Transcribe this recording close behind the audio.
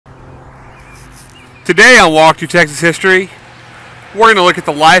Today on Thru Texas History, we're going to look at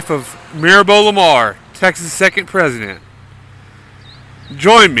the life of Mirabeau Lamar, Texas' second president.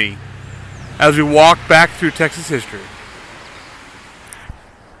 Join me as we walk back through Texas history.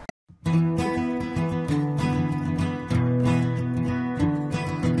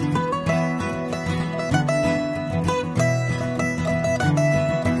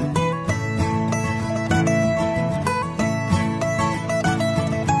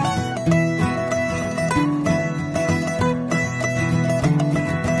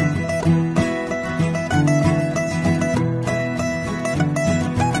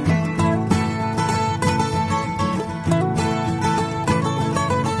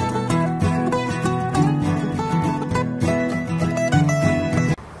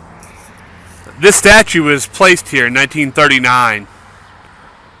 This statue was placed here in 1939,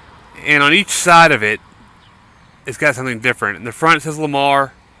 and on each side of it, it's got something different. In the front it says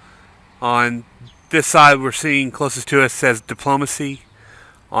Lamar. On this side we're seeing closest to us says diplomacy.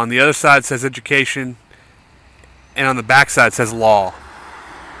 On the other side says education, and on the back side says law.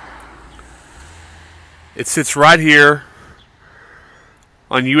 It sits right here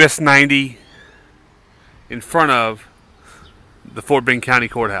on US 90 in front of the Fort Bend County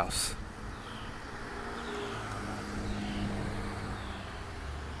Courthouse.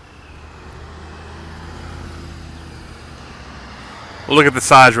 We'll look at the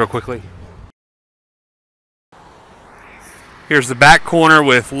size real quickly. Here's the back corner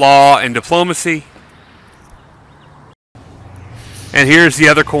with law and diplomacy. And here's the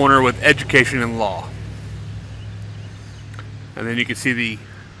other corner with education and law. And then you can see the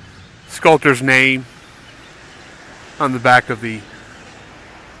sculptor's name on the back of the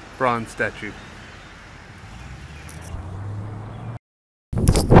bronze statue.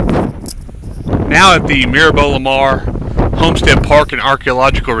 Now at the Mirabeau Lamar Homestead Park and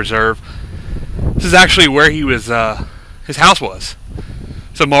Archaeological Reserve. This is actually where he was, his house was.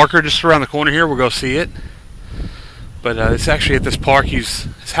 It's a marker just around the corner here. We'll go see it. But it's actually at this park. His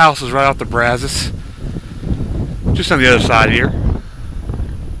house is right off the Brazos, just on the other side here.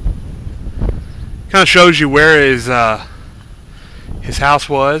 Kind of shows you where his house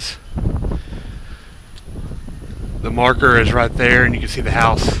was. The marker is right there, and you can see the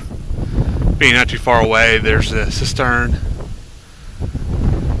house being not too far away. There's the cistern.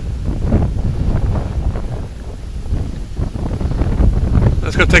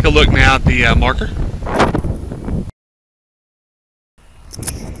 Let's go take a look now at the marker.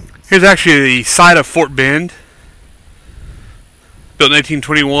 Here's actually the site of Fort Bend, built in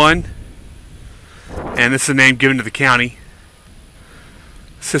 1821, and this is the name given to the county.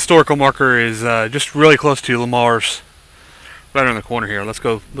 This historical marker is just really close to Lamar's, right around the corner here. Let's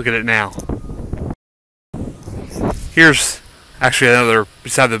go look at it now. Here's actually another,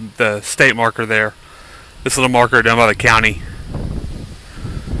 beside the state marker there, this little marker done by the county.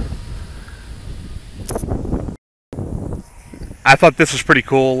 I thought this was pretty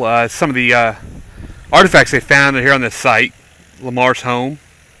cool. Some of the artifacts they found here on this site, Lamar's home.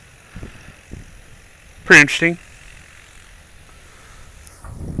 Pretty interesting.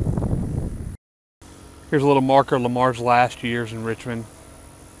 Here's a little marker of Lamar's last years in Richmond.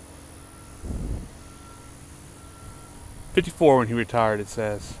 54 when he retired, it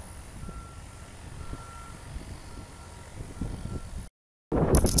says.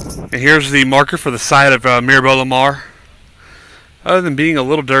 And here's the marker for the site of Mirabeau Lamar. Other than being a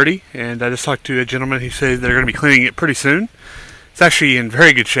little dirty, and I just talked to a gentleman who said they're going to be cleaning it pretty soon. It's actually in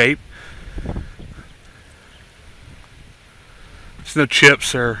very good shape. There's no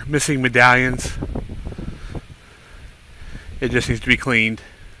chips or missing medallions. It just needs to be cleaned.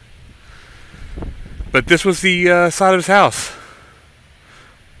 But this was the side of his house.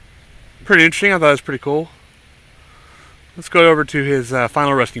 Pretty interesting. I thought it was pretty cool. Let's go over to his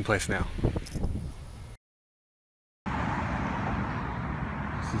final resting place now.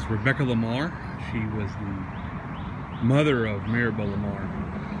 This is Rebecca Lamar. She was the mother of Mirabeau Lamar.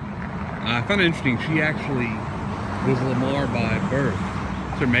 I found it interesting. She actually was Lamar by birth.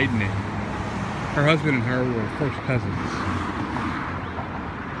 It's her maiden name. Her husband and her were first cousins.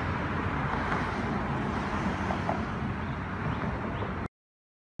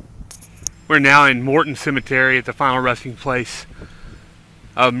 We're now in Morton Cemetery at the final resting place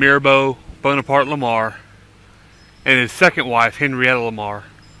of Mirabeau Bonaparte Lamar and his second wife, Henrietta Lamar.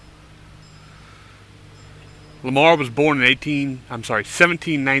 Lamar was born in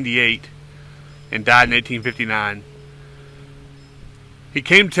 1798 and died in 1859. He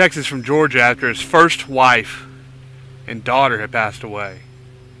came to Texas from Georgia after his first wife and daughter had passed away.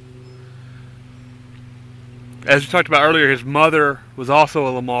 As we talked about earlier, his mother was also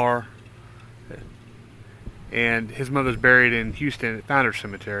a Lamar. and his mother's buried in Houston at Morton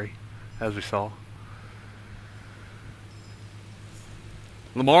Cemetery, as we saw.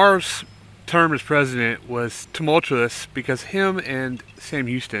 Lamar's term as president was tumultuous because him and Sam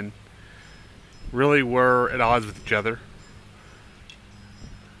Houston really were at odds with each other.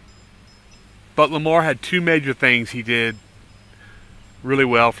 But Lamar had two major things he did really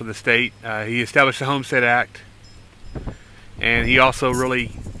well for the state. He established the Homestead Act, and he also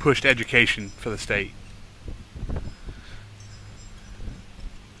really pushed education for the state.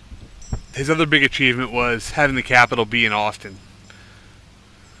 His other big achievement was having the capital be in Austin.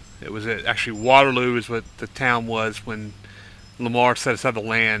 It was actually Waterloo is what the town was when Lamar set aside the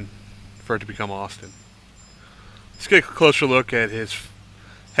land for it to become Austin. Let's get a closer look at his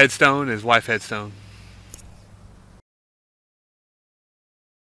headstone, his wife's headstone.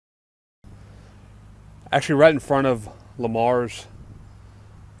 Actually, right in front of Lamar's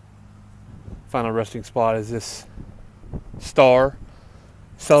final resting spot is this star,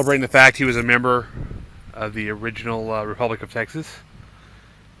 celebrating the fact he was a member of the original Republic of Texas.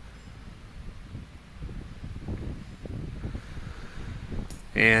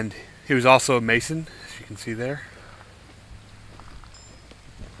 And he was also a Mason, as you can see there.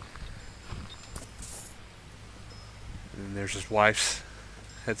 And there's his wife's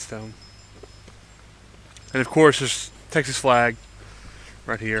headstone. And of course, there's Texas flag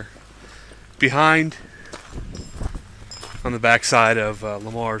right here. Behind, on the back side of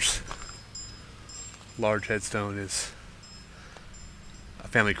Lamar's large headstone, is a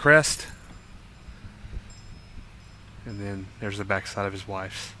family crest. And then there's the back side of his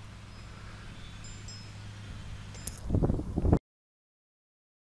wife's.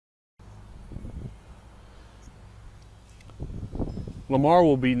 Lamar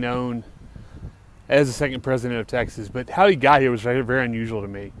will be known as the second president of Texas, but how he got here was very, very unusual to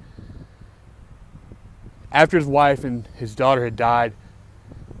me. After his wife and his daughter had died,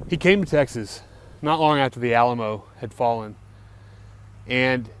 he came to Texas not long after the Alamo had fallen,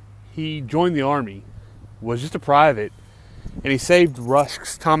 and he joined the Army, was just a private, and he saved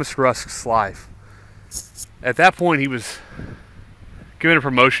Thomas Rusk's life. At that point, he was given a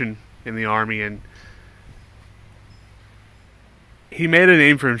promotion in the Army, and he made a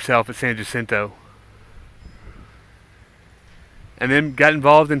name for himself at San Jacinto, and then got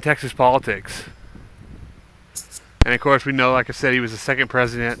involved in Texas politics. And of course, we know, like I said, he was the second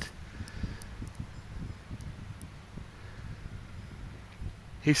president.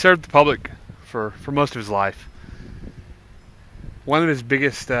 He served the public for most of his life. One of his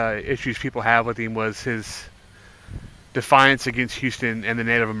biggest issues people have with him was his defiance against Houston and the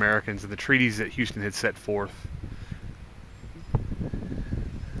Native Americans and the treaties that Houston had set forth.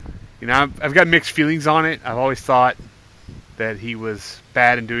 You know, I've got mixed feelings on it. I've always thought that he was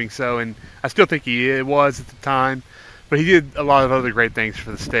bad in doing so, and I still think he was at the time, but he did a lot of other great things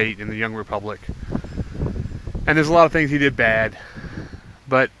for the state and the young republic. And there's a lot of things he did bad,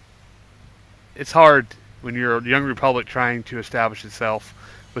 but it's hard when you're a young republic trying to establish itself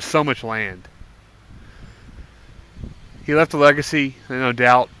with so much land. He left a legacy that no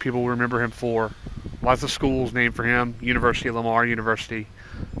doubt people will remember him for. Lots of schools named for him: University of Lamar University,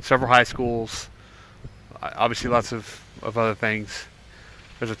 several high schools, obviously lots of other things.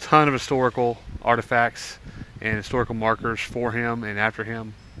 There's a ton of historical artifacts and historical markers for him and after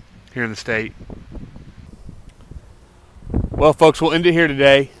him here in the state. Well, folks, we'll end it here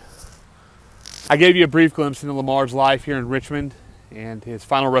today. I gave you a brief glimpse into Lamar's life here in Richmond and his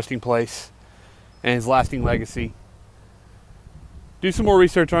final resting place and his lasting legacy. Do some more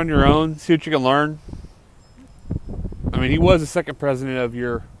research on your own, see what you can learn. I mean, he was the second president of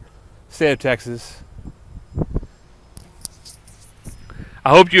your state of Texas. I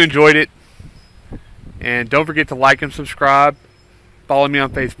hope you enjoyed it. And don't forget to like and subscribe. Follow me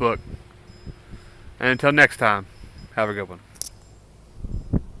on Facebook. And until next time, have a good one.